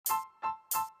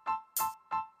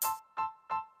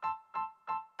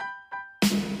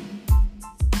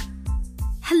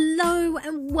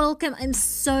and welcome. I'm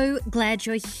so glad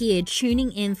you're here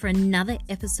tuning in for another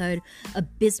episode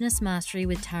of Business Mastery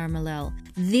with Tara Millell.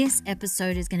 This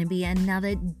episode is going to be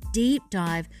another deep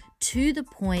dive to the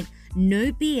point,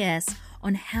 no BS,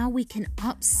 on how we can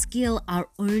upskill our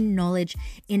own knowledge,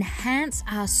 enhance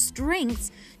our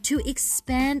strengths to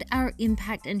expand our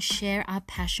impact and share our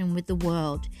passion with the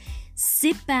world.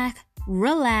 Sit back,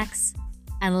 relax,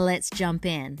 and let's jump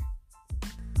in.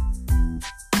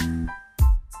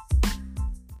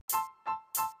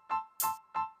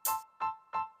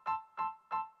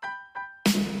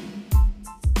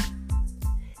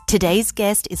 Today's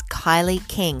guest is Kylie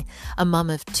King, a mum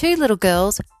of two little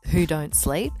girls who don't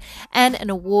sleep, and an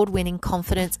award-winning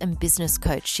confidence and business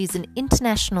coach. She's an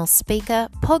international speaker,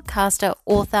 podcaster,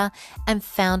 author, and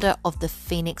founder of the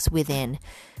Pheonix Within.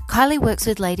 Kylie works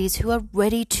with ladies who are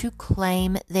ready to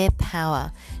claim their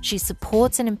power. She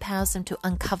supports and empowers them to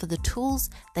uncover the tools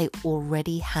they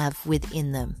already have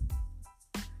within them.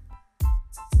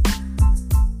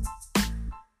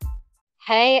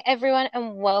 Hey everyone,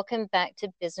 and welcome back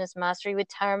to Business Mastery with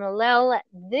Tara Millell.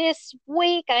 This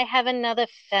week I have another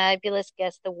fabulous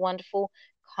guest, the wonderful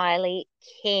Kylie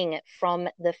King from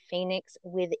the Pheonix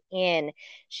Within.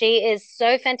 She is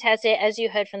so fantastic, as you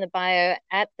heard from the bio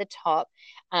at the top,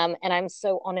 and I'm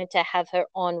so honored to have her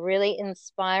on. Really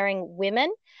inspiring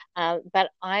women,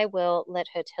 but I will let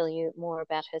her tell you more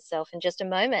about herself in just a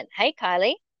moment. Hey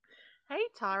Kylie. Hey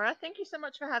Tara, thank you so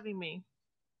much for having me.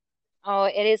 Oh,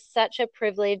 it is such a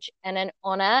privilege and an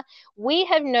honor. We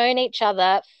have known each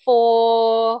other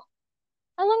for,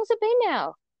 how long has it been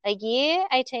now? A year,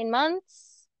 18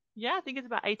 months? Yeah, I think it's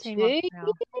about 18 2 months years? now.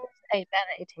 About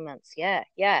 18 months,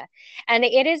 yeah. And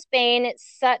it has been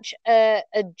such a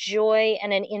joy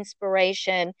and an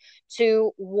inspiration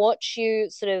to watch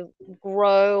you sort of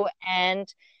grow and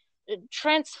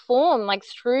transform, like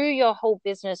through your whole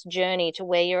business journey to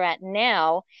where you're at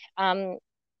now.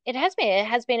 It has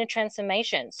been a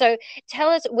transformation. So tell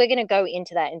us, we're going to go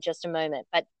into that in just a moment,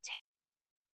 but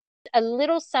a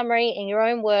little summary in your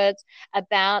own words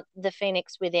about the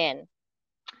Pheonix Within.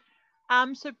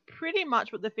 So pretty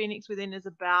much what the Pheonix Within is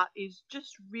about is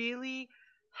just really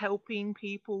helping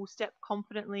people step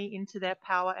confidently into their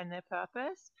power and their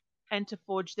purpose and to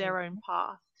forge their own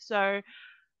path. So,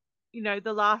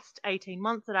 the last 18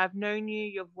 months that I've known you,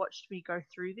 you've watched me go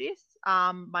through this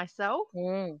myself.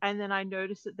 And then I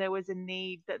noticed that there was a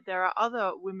need, that there are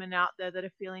other women out there that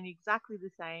are feeling exactly the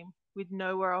same with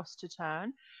nowhere else to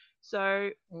turn.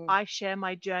 So I share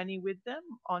my journey with them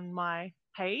on my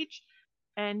page.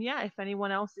 And yeah, if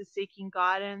anyone else is seeking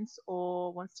guidance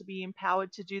or wants to be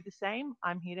empowered to do the same,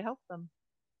 I'm here to help them.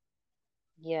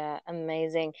 Yeah,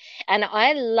 amazing. And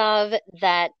I love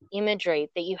that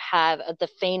imagery that you have of the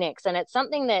Pheonix. And it's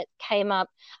something that came up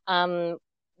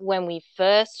when we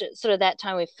first, sort of that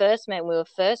time we first met, we were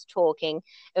first talking.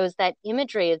 It was that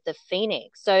imagery of the Pheonix.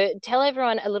 So tell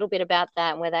everyone a little bit about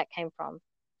that and where that came from.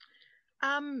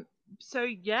 So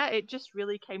yeah, it just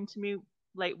really came to me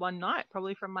late one night,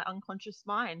 probably from my unconscious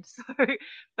mind. So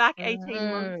back 18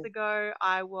 months ago,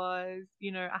 I was,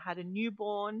 I had a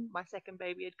newborn. My second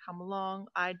baby had come along.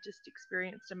 I just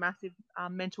experienced a massive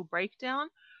mental breakdown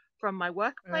from my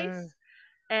workplace.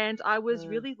 And I was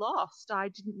really lost. I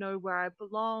didn't know where I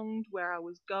belonged, where I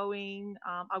was going.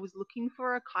 I was looking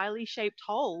for a Kylie-shaped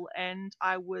hole, and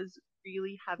I was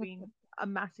really having a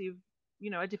massive,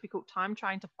 a difficult time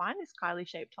trying to find this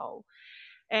Kylie-shaped hole.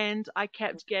 And I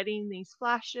kept getting these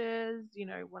flashes,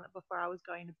 before I was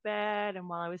going to bed and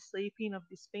while I was sleeping, of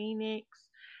this Pheonix.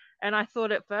 And I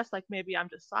thought at first, like, maybe I'm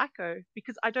just psycho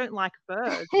because I don't like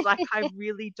birds. Like, I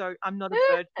really don't. I'm not a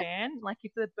bird fan. Like,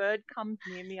 if the bird comes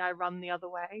near me, I run the other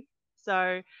way.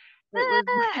 So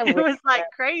it was like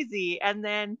crazy. And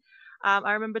then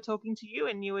I remember talking to you,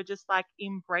 and you were just like,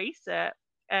 embrace it.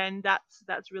 And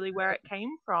that's really where it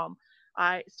came from.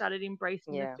 I started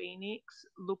embracing the Pheonix,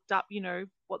 looked up,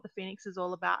 what the Pheonix is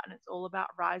all about, and it's all about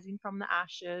rising from the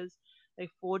ashes. They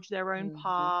forge their own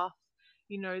path.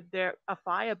 They're a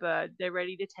firebird. They're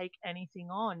ready to take anything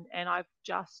on. And I've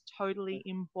just totally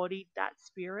embodied that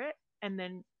spirit and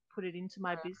then put it into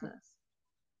my business.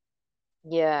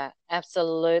 Yeah,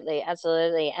 absolutely.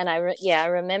 And I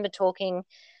remember talking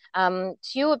to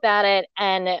you about it,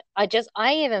 and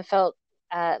I even felt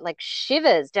like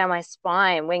shivers down my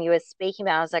spine when you were speaking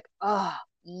about it. I was like, oh,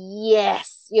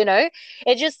 yes,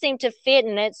 it just seemed to fit.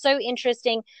 And it's so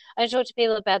interesting. I talk to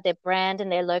people about their brand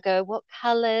and their logo, what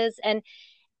colors, and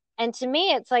to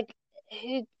me, it's like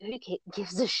who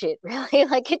gives a shit, really?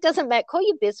 Like, it doesn't matter. Call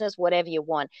your business whatever you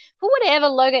want. Put whatever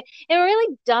logo. It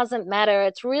really doesn't matter.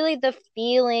 It's really the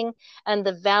feeling and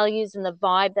the values and the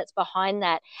vibe that's behind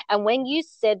that. And when you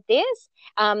said this,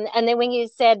 and then when you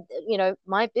said,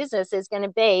 my business is going to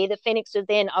be the Phoenix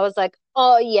Within, I was like,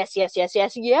 oh yes, yes, yes,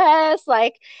 yes, yes.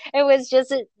 Like, it was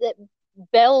just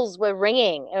bells were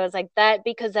ringing. It was like that,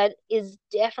 because that is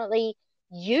definitely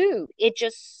you. It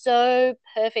just so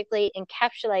perfectly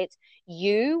encapsulates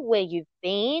you, where you've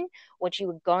been, what you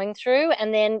were going through.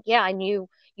 And then, yeah, I knew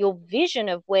your vision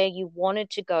of where you wanted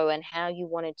to go and how you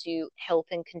wanted to help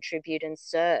and contribute and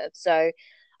serve. So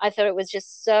I thought it was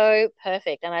just so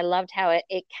perfect. And I loved how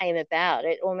it came about.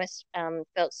 It almost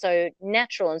felt so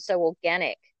natural and so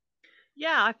organic.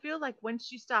 Yeah, I feel like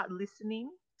once you start listening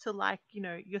to, like,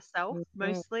 yourself Mm-hmm.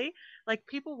 mostly, like,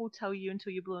 people will tell you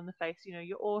until you're blue in the face,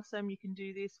 you're awesome, you can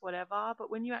do this, whatever.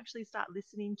 But when you actually start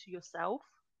listening to yourself,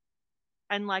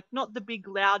 and, like, not the big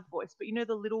loud voice, but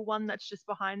the little one that's just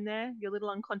behind there, your little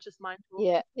unconscious mind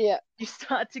Yeah, talking, yeah. you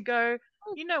start to go,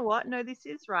 you know what? No, this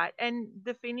is right. And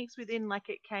the Phoenix Within, like,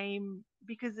 it came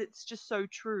because it's just so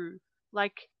true.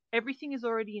 Like, everything is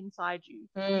already inside you.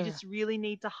 You Mm, just really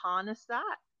need to harness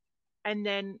that and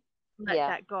then let yeah.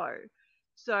 that go.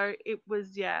 So it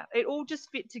was, yeah, it all just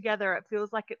fit together. It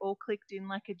feels like it all clicked in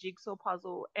like a jigsaw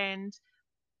puzzle. And,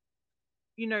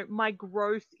 my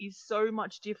growth is so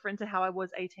much different to how I was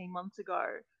 18 months ago.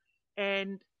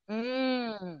 And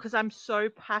Mm, because I'm so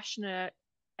passionate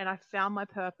and I found my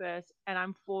purpose and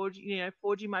I'm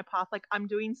forging my path. Like, I'm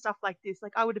doing stuff like this.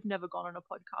 Like, I would have never gone on a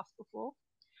podcast before.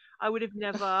 I would have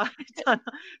never done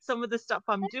some of the stuff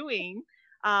I'm doing.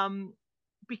 Um,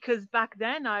 because back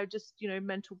then I just,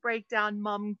 mental breakdown,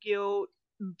 mum guilt,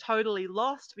 totally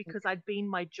lost because I'd been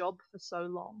my job for so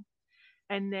long.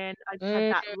 And then I just had mm,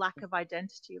 that lack of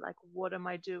identity. Like, what am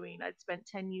I doing? I'd spent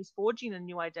 10 years forging a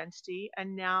new identity.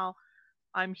 And now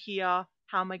I'm here.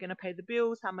 How am I going to pay the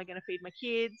bills? How am I going to feed my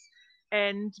kids?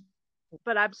 And,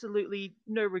 but absolutely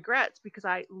no regrets because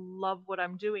I love what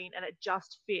I'm doing and it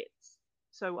just fits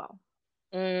so well.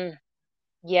 mm.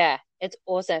 Yeah, it's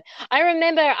awesome. I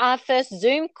remember our first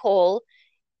Zoom call,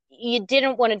 you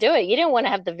didn't want to do it. You didn't want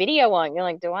to have the video on. You're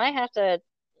like, do I have to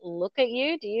look at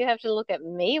you? Do you have to look at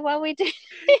me while we do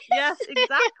Yes, this?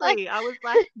 Like, exactly. I was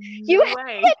like, you no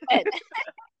way. hated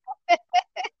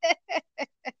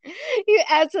it. You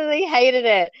absolutely hated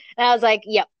it. And I was like,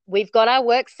 yep, we've got our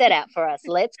work set out for us.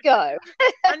 Let's go.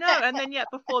 I know. And then, yeah,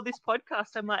 before this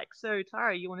podcast, I'm like, so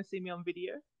Tara, you want to see me on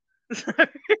video?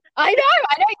 I know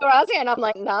you're asking, and I'm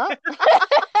like, nah.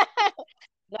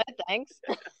 No, thanks.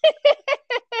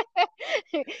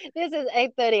 This is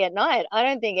 8:30 at night. I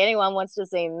don't think anyone wants to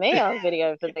see me on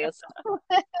video for this.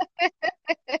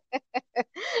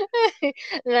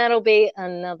 That'll be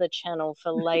another channel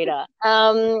for later.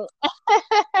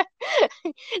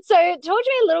 So talk to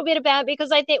me a little bit about,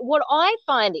 because I think what I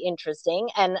find interesting,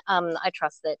 and I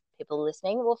trust that people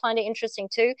listening will find it interesting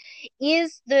too,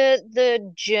 is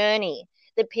the journey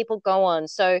that people go on.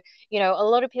 So, a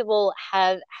lot of people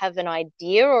have an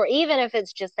idea, or even if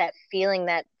it's just that feeling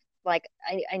that, like,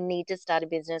 I need to start a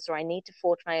business, or I need to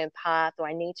forge my own path, or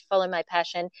I need to follow my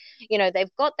passion.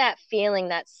 They've got that feeling,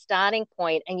 that starting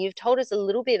point, and you've told us a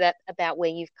little bit about where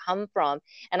you've come from.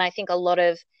 And I think a lot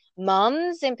of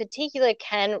mums in particular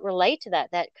can relate to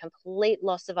that complete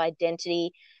loss of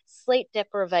identity, sleep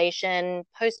deprivation,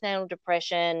 postnatal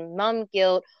depression, mum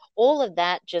guilt, all of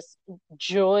that just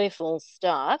joyful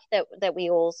stuff that we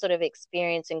all sort of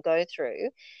experience and go through,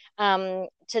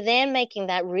 to then making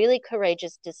that really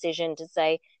courageous decision to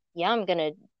say, yeah, I'm going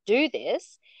to do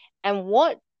this. And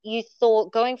what you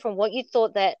thought, going from what you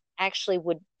thought that actually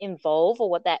would involve, or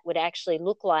what that would actually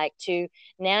look like, to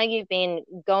now you've been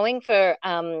going for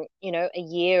a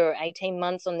year or 18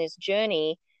 months on this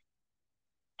journey.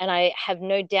 And I have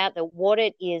no doubt that what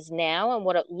it is now and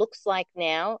what it looks like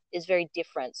now is very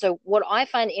different. So what I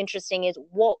find interesting is,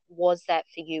 what was that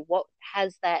for you? What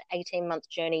has that 18-month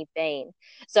journey been?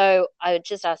 So I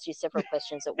just asked you several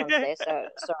questions at once there. So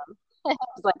sorry. I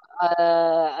was like,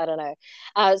 I don't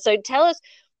know. So tell us,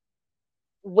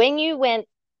 when you went,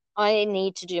 I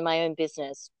need to do my own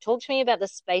business. Talk to me about the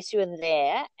space you were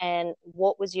there, and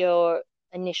what was your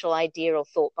initial idea or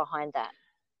thought behind that?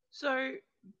 So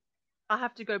I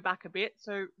have to go back a bit.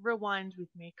 So rewind with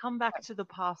me. Come back to the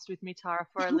past with me, Tara,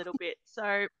 for a little bit.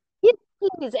 So, Yes,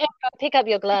 please, everyone, pick up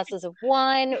your glasses of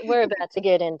wine. We're about to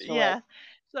get into it. yeah.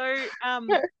 So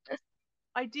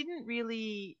I didn't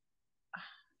really.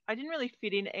 I didn't really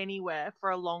fit in anywhere for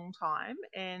a long time.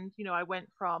 And, I went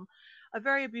from a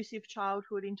very abusive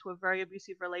childhood into a very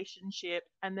abusive relationship.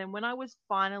 And then when I was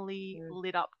finally Mm,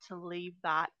 lit up to leave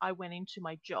that, I went into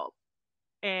my job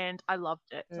and I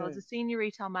loved it. So I was a mm, senior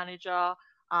retail manager,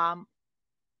 um,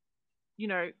 you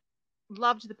know,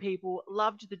 loved the people,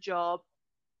 loved the job.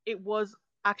 It was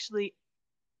actually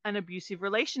an abusive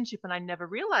relationship and I never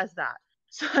realized that.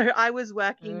 So I was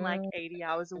working like mm, 80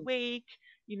 hours a week,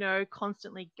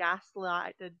 constantly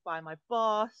gaslighted by my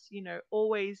boss,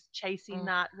 always chasing mm.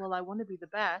 that. Well, I want to be the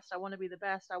best. I want to be the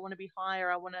best. I want to be higher.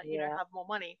 I want to, Yeah. have more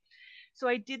money. So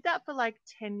I did that for like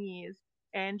 10 years.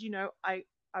 And,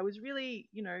 I was really,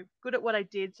 good at what I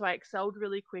did. So I excelled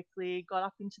really quickly, got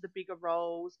up into the bigger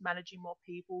roles, managing more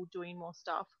people, doing more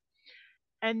stuff.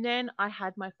 And then I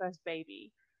had my first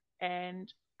baby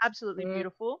and absolutely Mm,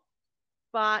 beautiful.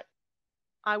 But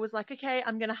I was like, okay,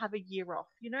 I'm going to have a year off.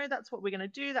 That's what we're going to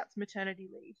do. That's maternity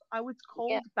leave. I was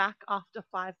yeah. called back after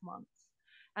 5 months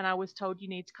and I was told you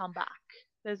need to come back.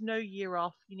 There's no year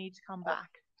off. You need to come back.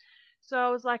 So I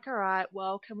was like, all right,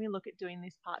 well, can we look at doing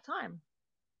this part time?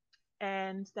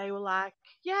 And they were like,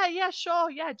 yeah, yeah,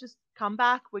 sure. Yeah, just come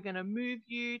back. We're going to move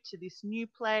you to this new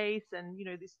place and,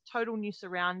 this total new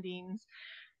surroundings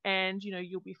and,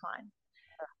 you'll be fine.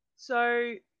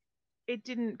 So it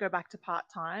didn't go back to part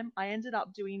time. I ended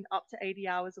up doing up to 80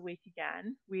 hours a week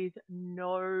again with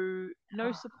no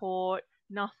support,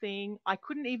 nothing. I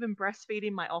couldn't even breastfeed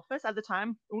in my office at the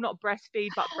time. Well, not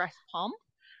breastfeed, but breast pump.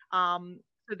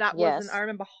 So that wasn't. I Yes.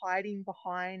 remember hiding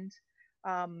behind.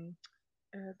 Um,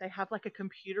 they have like a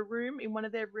computer room in one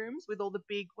of their rooms with all the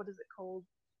big, what is it called?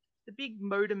 The big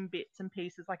modem bits and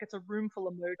pieces. Like it's a room full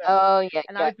of modems, Oh, yeah,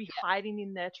 and I yeah. would be hiding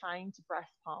in there trying to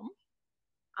breast pump.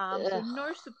 So Ugh,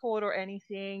 no support or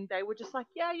anything. They were just like,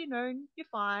 yeah, you're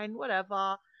fine,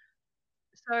 whatever.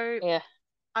 So yeah.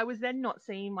 I was then not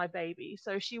seeing my baby.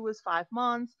 So she was 5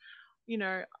 months.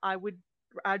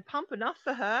 I'd pump enough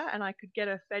for her and I could get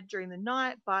her fed during the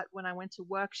night. But when I went to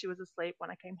work, she was asleep.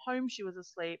 When I came home, she was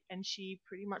asleep. And she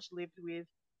pretty much lived with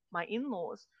my in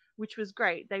laws, which was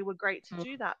great. They were great to Mm,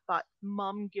 do that. But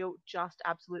mum guilt just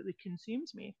absolutely consumed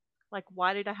me. Like,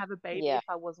 why did I have a baby yeah, if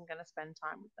I wasn't going to spend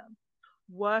time with them?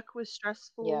 Work was yeah.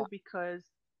 stressful because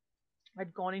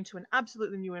I'd gone into an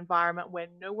absolutely new environment where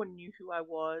no one knew who I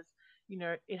was.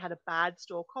 It had a bad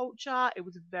store culture. It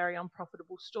was a very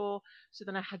unprofitable store. So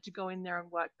then I had to go in there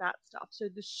and work that stuff. So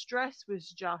the stress was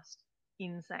just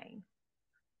insane.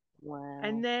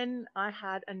 And Wow. then I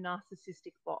had a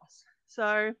narcissistic boss.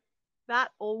 So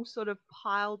that all sort of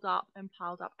piled up and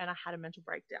I had a mental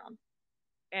breakdown.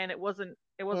 And it wasn't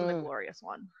a Mm. glorious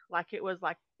one. It was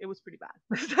pretty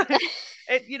bad.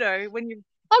 So when you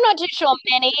I'm not too sure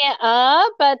many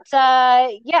but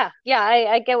yeah, yeah,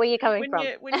 I get where you're coming when from.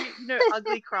 you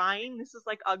ugly crying, this is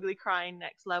like ugly crying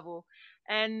next level.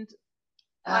 And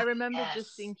I Oh, remember just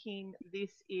yes. thinking,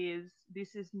 this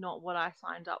is not what I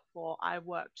signed up for. I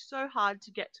worked so hard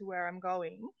to get to where I'm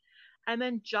going, and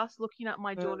then just looking at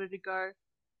my Mm, daughter to go,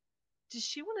 does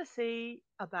she want to see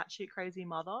a batshit crazy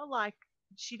mother? Like,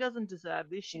 she doesn't deserve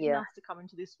this. She didn't yeah. ask to come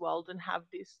into this world and have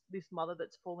this mother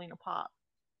that's falling apart.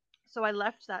 So I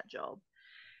left that job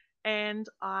and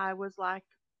I was like,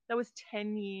 that was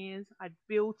 10 years. I'd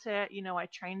built it. I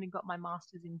trained and got my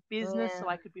master's in business so Yeah,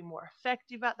 I could be more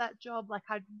effective at that job. Like,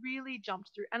 I'd really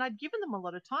jumped through and I'd given them a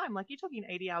lot of time. Like, you're talking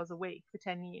 80 hours a week for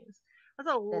 10 years. That's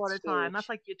a lot that's of time. That's huge.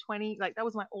 like your 20, like, that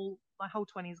was my whole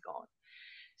 20s gone.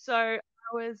 So I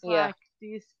was Yeah. like,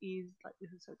 this is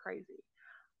so crazy.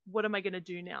 What am I going to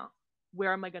do now?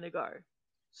 Where am I going to go?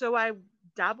 So I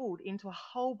dabbled into a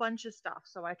whole bunch of stuff.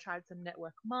 So I tried some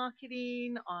network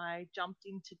marketing. I jumped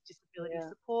into disability Yeah.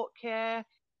 support care.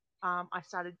 I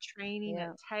started training at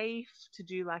Yeah. TAFE to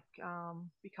do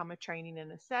become a training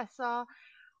and assessor.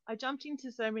 I jumped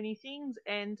into so many things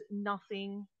and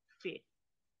nothing fit.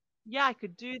 Yeah, I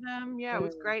could do them. Yeah, it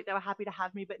was Mm, great. They were happy to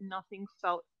have me, but nothing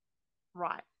felt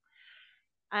right.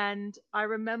 And I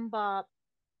remember,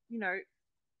 you know,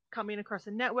 coming across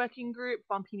a networking group,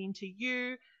 bumping into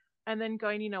you, and then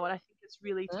going, you know what, I think it's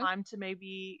really mm, time to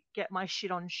maybe get my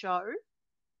shit on show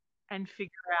and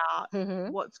figure out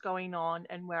mhm. what's going on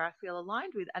and where I feel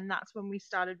aligned with. And that's when we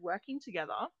started working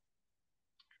together.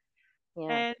 Yeah.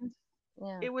 And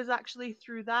Yeah. it was actually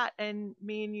through that and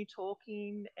me and you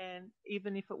talking, and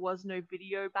even if it was no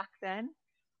video back then,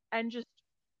 and just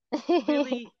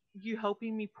really you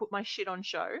helping me put my shit on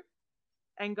show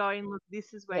and going, look,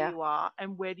 this is where Yeah. you are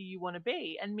and where do you want to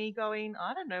be? And me going,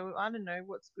 I don't know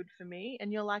what's good for me.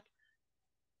 And you're like,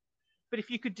 but if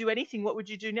you could do anything, what would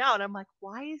you do now? And I'm like,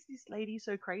 why is this lady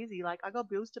so crazy? Like, I got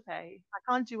bills to pay.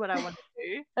 I can't do what I want to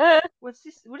do. What's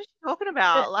this? What is she talking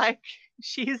about? Like,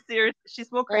 she's serious.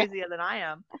 She's more crazier than I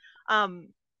am. Um,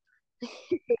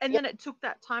 and Yeah. then it took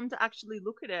that time to actually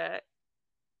look at it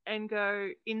and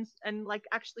go in and like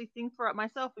actually think for it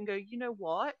myself and go, you know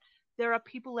what? There are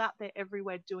people out there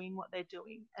everywhere doing what they're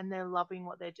doing and they're loving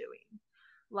what they're doing.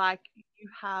 Like, you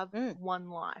have Mm, one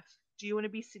life. Do you want to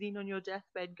be sitting on your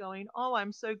deathbed going, oh,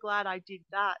 I'm so glad I did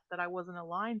that I wasn't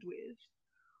aligned with?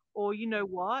 Or, you know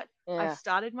what? I yeah.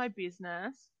 started my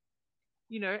business,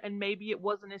 and maybe it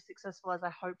wasn't as successful as I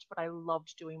hoped, but I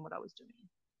loved doing what I was doing.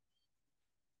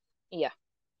 Yeah.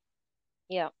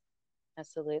 Yeah.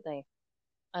 Absolutely.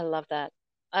 I love that.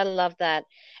 I love that.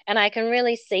 And I can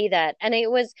really see that. And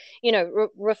it was,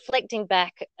 reflecting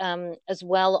back as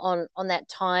well on that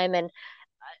time. And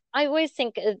I always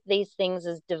think of these things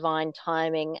as divine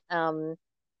timing.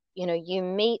 You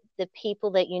meet the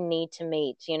people that you need to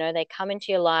meet. They come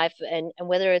into your life, and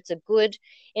whether it's a good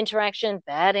interaction,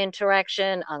 bad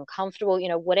interaction, uncomfortable,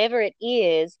 whatever it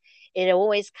is, it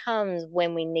always comes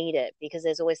when we need it, because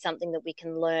there's always something that we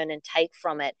can learn and take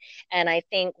from it. And I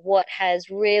think what has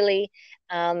really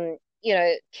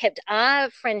kept our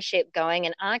friendship going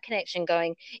and our connection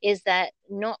going is that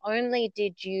not only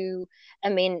did you, I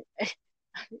mean,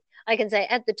 I can say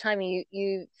at the time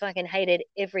you fucking hated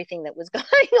everything that was going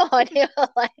on. You're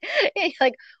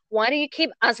like, why do you keep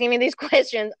asking me these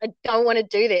questions? I don't want to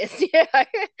do this. So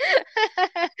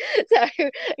I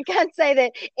can't say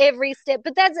that every step,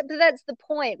 but that's the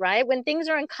point, right? When things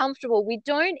are uncomfortable, we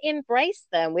don't embrace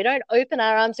them. We don't open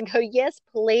our arms and go, yes,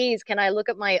 please, can I look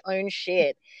at my own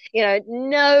shit?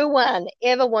 No one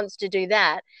ever wants to do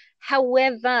that.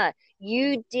 However,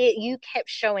 you kept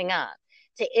showing up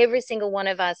to every single one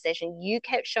of our sessions. You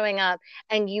kept showing up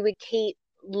and you would keep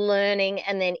learning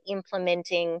and then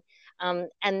implementing.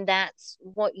 And that's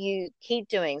what you keep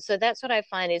doing. So that's what I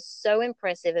find is so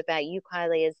impressive about you,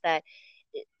 Kylie, is that,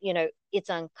 it's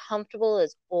uncomfortable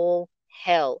as all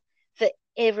hell for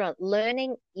everyone.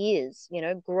 Learning is,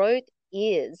 growth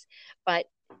is, but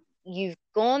you've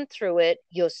gone through it,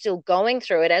 you're still going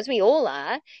through it, as we all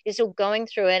are. You're still going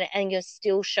through it and you're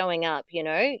still showing up.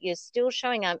 You're still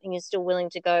showing up and you're still willing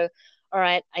to go, all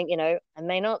right, I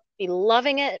may not be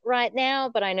loving it right now,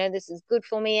 but I know this is good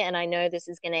for me, and I know this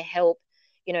is going to help,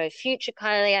 future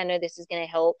Kylie. I know this is going to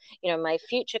help, my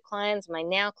future clients, my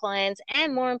now clients,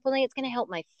 and more importantly, it's going to help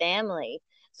my family.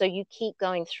 So you keep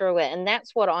going through it, and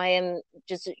that's what I am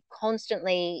just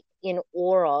constantly in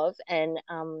awe of and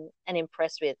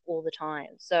impressed with all the time.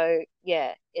 So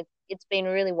yeah, it's been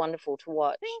really wonderful to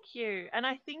watch. Thank you. And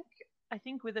I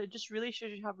think with it just really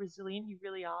shows you how resilient you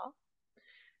really are.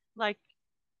 Like,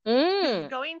 because Mm,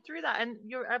 going through that, and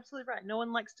you're absolutely right, no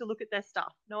one likes to look at their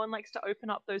stuff. No one likes to open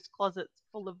up those closets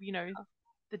full of,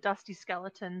 the dusty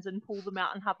skeletons and pull them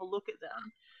out and have a look at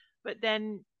them. But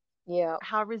then yeah,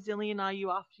 how resilient are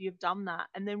you after you've done that?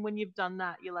 And then when you've done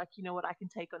that, you're like, you know what, I can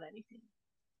take on anything.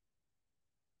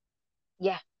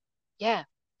 yeah, yeah.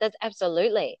 That's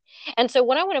absolutely. And so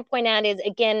what I want to point out is,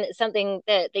 again, something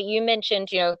that you mentioned,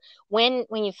 when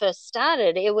you first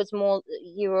started, it was more,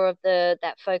 you were of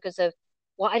that focus of,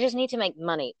 well, I just need to make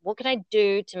money. What can I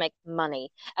do to make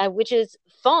money? Which is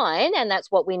fine, and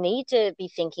that's what we need to be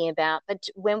thinking about. But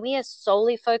when we are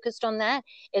solely focused on that,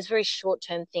 it's very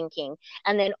short-term thinking.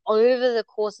 And then over the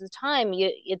course of time,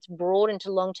 it's brought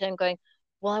into long-term going,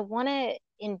 well, I want to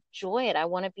enjoy it. I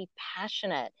want to be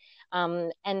passionate.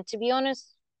 And to be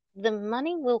honest, the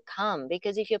money will come,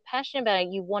 because if you're passionate about it,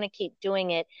 you want to keep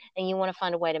doing it and you want to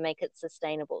find a way to make it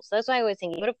sustainable. So that's why I always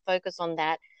think you've got to focus on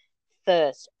that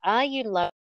first. Are you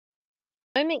love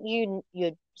the moment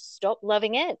you stop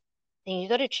loving it, then you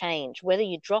got to change, whether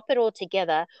you drop it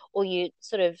altogether or you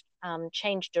sort of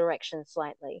change direction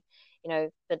slightly.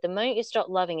 But the moment you stop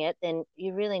loving it, then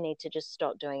you really need to just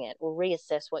stop doing it or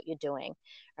reassess what you're doing,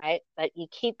 right? But you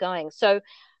keep going. So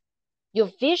your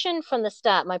vision from the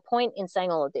start, my point in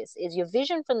saying all of this is your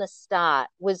vision from the start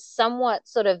was somewhat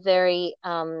sort of very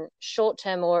short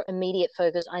term or immediate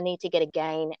focus. I need to get a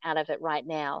gain out of it right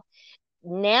now.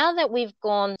 Now that we've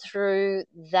gone through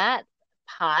that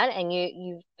part, and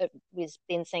you've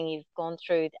been saying you've gone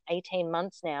through 18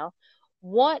 months now,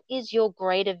 what is your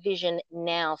greater vision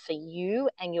now for you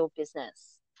and your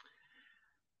business?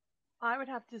 I would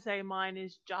have to say mine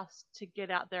is just to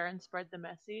get out there and spread the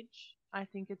message. I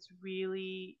think it's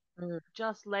really Mm,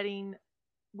 just letting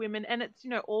women, and it's,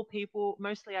 all people,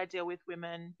 mostly I deal with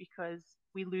women because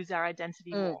we lose our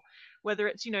identity mm, more. Whether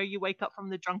it's, you wake up from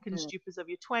the drunken mm, stupors of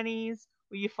your 20s,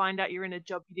 or you find out you're in a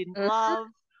job you didn't mm, love,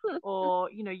 or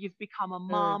you've become a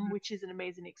mom, Mhm. which is an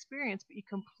amazing experience, but you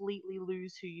completely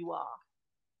lose who you are,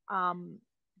 um,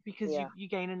 because you Yeah. you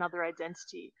gain another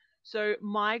identity. So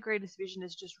my greatest vision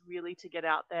is just really to get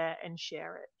out there and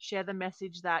share it, share the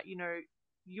message that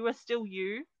you are still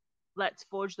you. Let's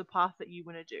forge the path that you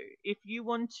want to do. If you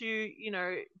want to,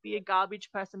 be a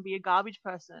garbage person, be a garbage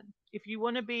person. If you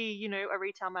want to be, a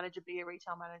retail manager, be a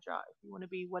retail manager. If you want to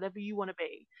be whatever you want to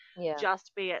be, Yeah.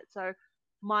 just be it. So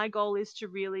my goal is to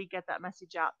really get that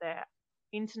message out there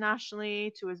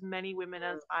internationally to as many women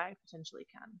as Mm. I potentially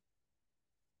can.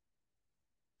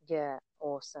 Yeah.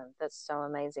 Awesome. That's so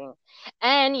amazing.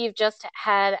 And you've just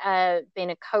had been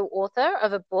a co-author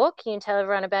of a book. Can you tell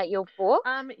everyone about your book?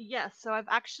 Yes, so I've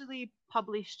actually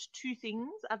published two things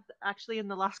actually in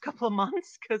the last couple of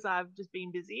months because I've just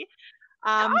been busy. So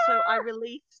I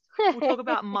released, we'll talk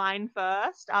about mine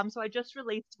first. So I just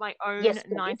released my own Yes,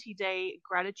 please. 90-day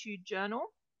gratitude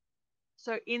journal.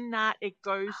 So in that, it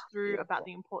goes through about Beautiful.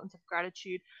 the importance of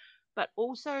gratitude, but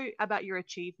also about your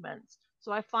achievements.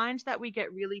 So I find that we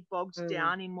get really bogged Mm,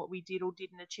 down in what we did or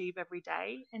didn't achieve every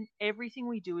day, and everything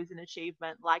we do is an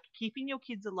achievement. Like keeping your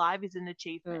kids alive is an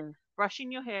achievement, mm,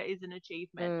 brushing your hair is an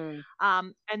achievement.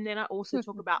 mm. And then I also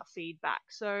talk about feedback.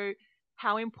 So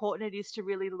how important it is to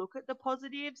really look at the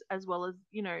positives as well as,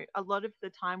 a lot of the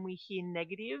time we hear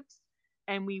negatives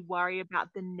and we worry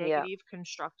about the Yeah. negative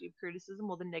constructive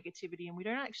criticism or the negativity, and we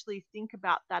don't actually think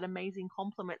about that amazing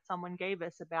compliment someone gave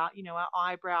us about our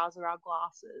eyebrows or our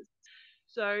glasses.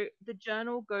 So the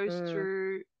journal goes Mm,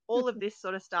 through all of this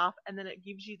sort of stuff, and then it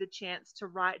gives you the chance to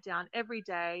write down every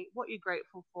day what you're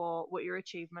grateful for, what your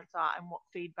achievements are, and what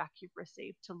feedback you've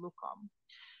received to look on.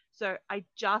 So I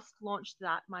just launched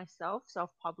that myself,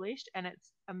 self-published, and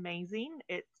it's amazing.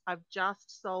 I've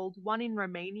just sold one in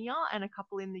Romania and a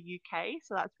couple in the UK,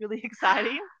 so that's really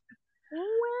exciting.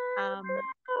 Um,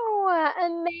 wow,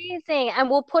 amazing. And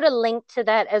we'll put a link to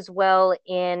that as well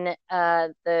in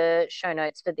the show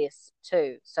notes for this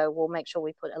too. So we'll make sure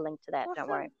we put a link to that. Don't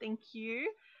worry. awesome, thank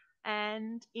you.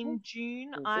 And Mm, in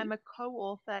June, easy. I'm a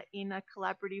co-author in a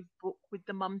collaborative book with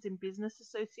the Mums in Business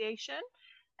Association,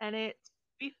 and it's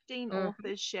 15 Hmm.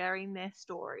 authors sharing their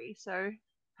story. So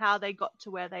how they got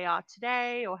to where they are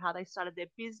today, or how they started their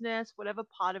business, whatever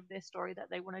part of their story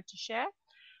that they wanted to share,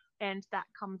 and that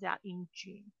comes out in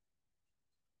June.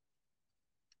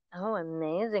 Oh,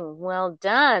 amazing. Well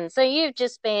done. So you've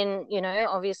just been,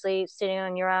 obviously sitting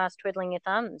on your ass twiddling your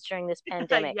thumbs during this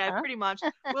pandemic, Yeah, huh? pretty much.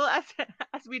 Well, as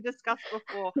as we discussed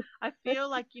before, I feel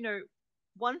like,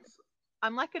 once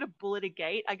I'm like at a bullet a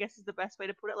gate, I guess is the best way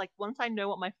to put it. Like once I know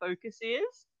what my focus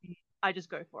is, I just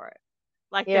go for it.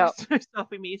 Like Yeah. there's no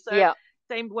stopping me. So Yeah.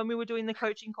 same when we were doing the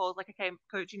coaching calls, like okay,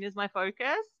 coaching is my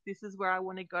focus. This is where I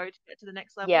want to go to get to the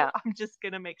next level. Yeah. I'm just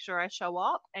gonna make sure I show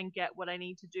up and get what I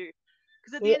need to do.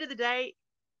 Because at the Yeah. end of the day,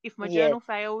 if my Yes. journal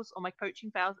fails or my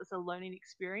coaching fails, it's a learning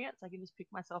experience. I can just pick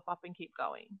myself up and keep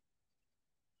going.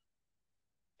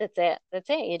 That's it. That's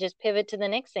it. You just pivot to the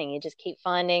next thing. You just keep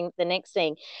finding the next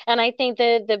thing. And I think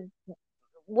the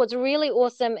what's really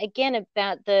awesome again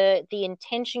about the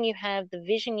intention you have, the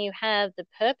vision you have, the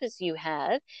purpose you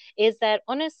have is that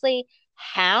honestly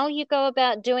how you go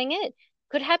about doing it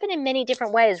could happen in many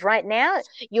different ways. Right now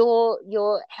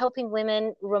you're helping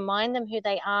women remind them who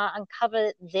they are,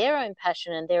 uncover their own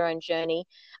passion and their own journey.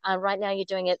 Right now you're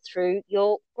doing it through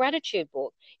your gratitude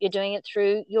book, you're doing it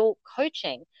through your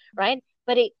coaching, right?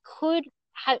 But it could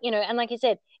have, and like you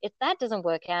said, if that doesn't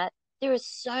work out, there are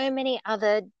so many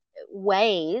other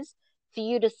ways for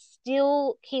you to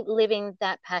still keep living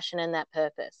that passion and that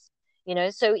purpose.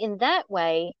 So in that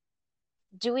way,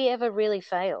 do we ever really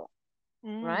fail?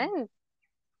 Right? Mm.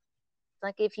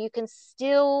 Like if you can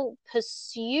still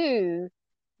pursue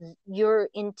your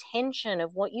intention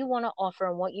of what you want to offer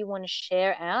and what you want to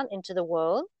share out into the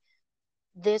world,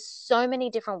 there's so many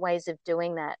different ways of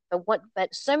doing that.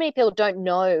 But so many people don't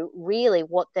know really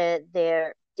what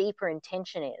their deeper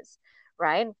intention is,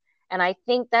 right? And I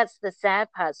think that's the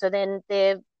sad part. So then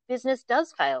their business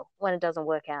does fail when it doesn't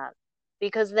work out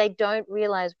because they don't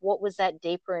realize what was that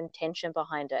deeper intention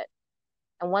behind it.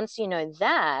 And once you know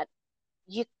that,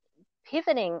 you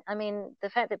pivoting, I mean, the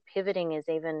fact that pivoting is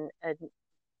even a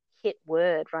hit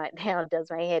word right now does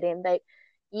my head in. But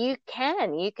you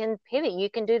can pivot, you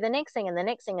can do the next thing and the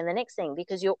next thing and the next thing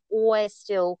because you're always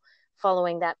still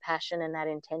following that passion and that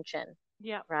intention,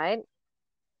 Yeah. right?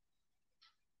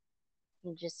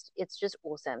 It's just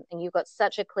awesome. And you've got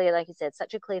such a clear, like you said,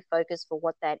 such a clear focus for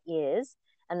what that is.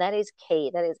 And that is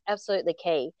key. That is absolutely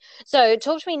key. So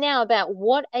talk to me now about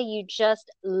what are you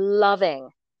just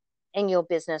loving in your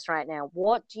business right now?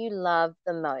 What do you love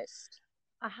the most?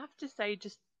 I have to say,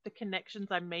 just the connections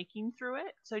I'm making through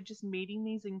it. So just meeting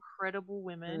these incredible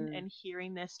women Mm, and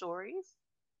hearing their stories,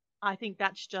 I think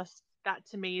that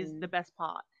to me is the mm. best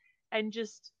part. And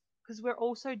just because we're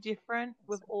all so different,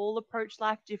 we've Awesome. all approached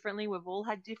life differently, we've all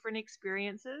had different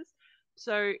experiences.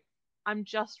 So I'm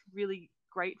just really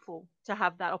grateful to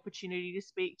have that opportunity to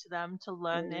speak to them, to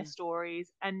learn their Mm,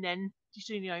 stories, and then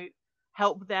to,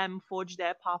 help them forge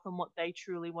their path on what they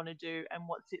truly want to do and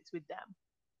what sits with them.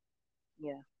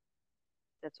 yeah.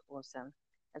 That's awesome.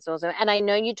 That's awesome. And I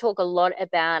know you talk a lot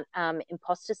about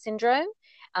imposter syndrome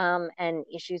and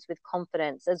issues with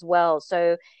confidence as well.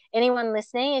 So, anyone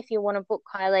listening, if you want to book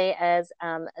Kylie as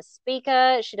a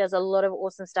speaker, she does a lot of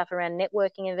awesome stuff around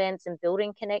networking events and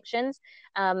building connections.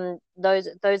 Those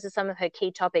are some of her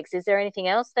key topics. Is there anything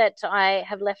else that I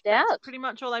have left That's out? pretty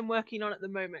much all I'm working on at the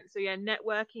moment. So yeah,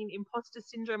 networking, imposter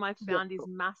syndrome I've found is Beautiful.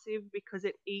 massive because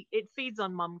it feeds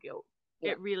on mum guilt.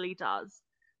 Yeah. It really does.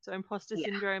 So imposter Yeah.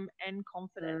 syndrome and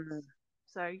confidence. Mm,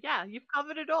 So yeah, you've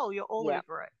covered it all. You're all yeah.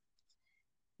 over it.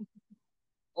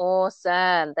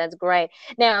 Awesome. That's great.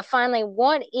 Now, finally,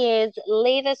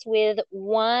 leave us with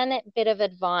one bit of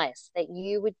advice that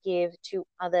you would give to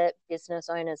other business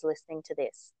owners listening to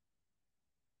this.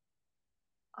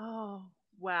 Oh,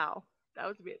 wow. That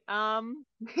was a bit I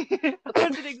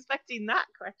wasn't expecting that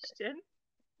question.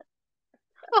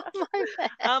 Oh, my bad.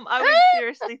 I would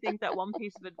seriously think that one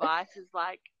piece of advice is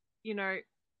like, you know,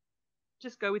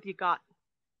 just go with your gut.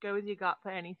 Go with your gut for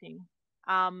anything.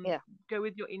 Um, Yeah. go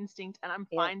with your instinct. And I'm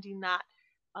Yeah. finding that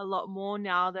a lot more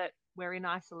now that we're in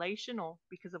isolation or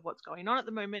because of what's going on at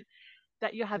the moment,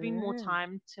 that you're having more Mm,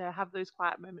 time to have those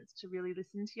quiet moments to really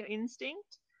listen to your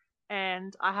instinct.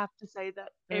 And I have to say that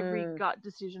every mm, gut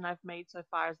decision I've made so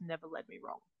far has never led me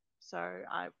wrong. So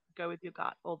I go with your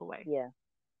gut all the way. yeah.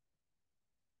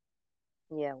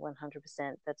 Yeah,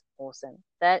 100%. That's awesome.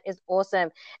 That is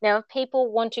awesome. Now, if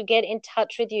people want to get in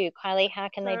touch with you, Kylie, how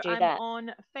can they So do I'm that?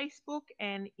 on Facebook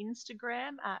and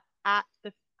Instagram at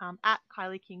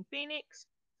Kylie King Pheonix,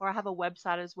 or I have a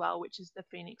website as well, which is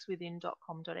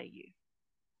thephoenixwithin.com.au.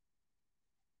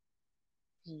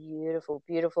 Beautiful,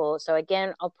 beautiful. So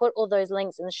again, I'll put all those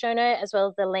links in the show note as well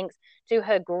as the links to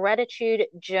her gratitude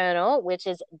journal, which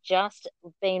has just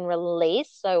been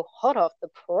released, so hot off the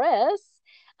press.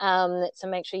 So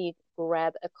make sure you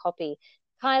grab a copy.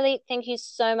 Kylie, thank you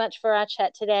so much for our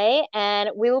chat today, and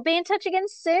we will be in touch again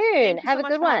soon. Thank you Have so a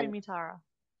much good for having one. me, Tara.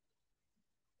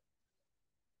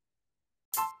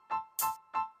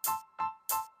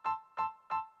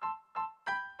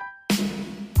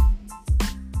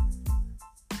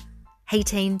 Hey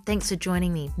team, thanks for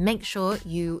joining me. Make sure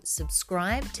you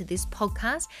subscribe to this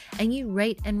podcast and you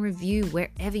rate and review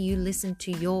wherever you listen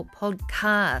to your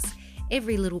podcast.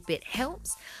 Every little bit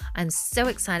helps. I'm so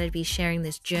excited to be sharing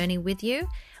this journey with you.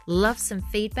 Love some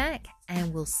feedback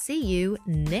and we'll see you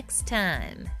next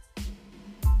time.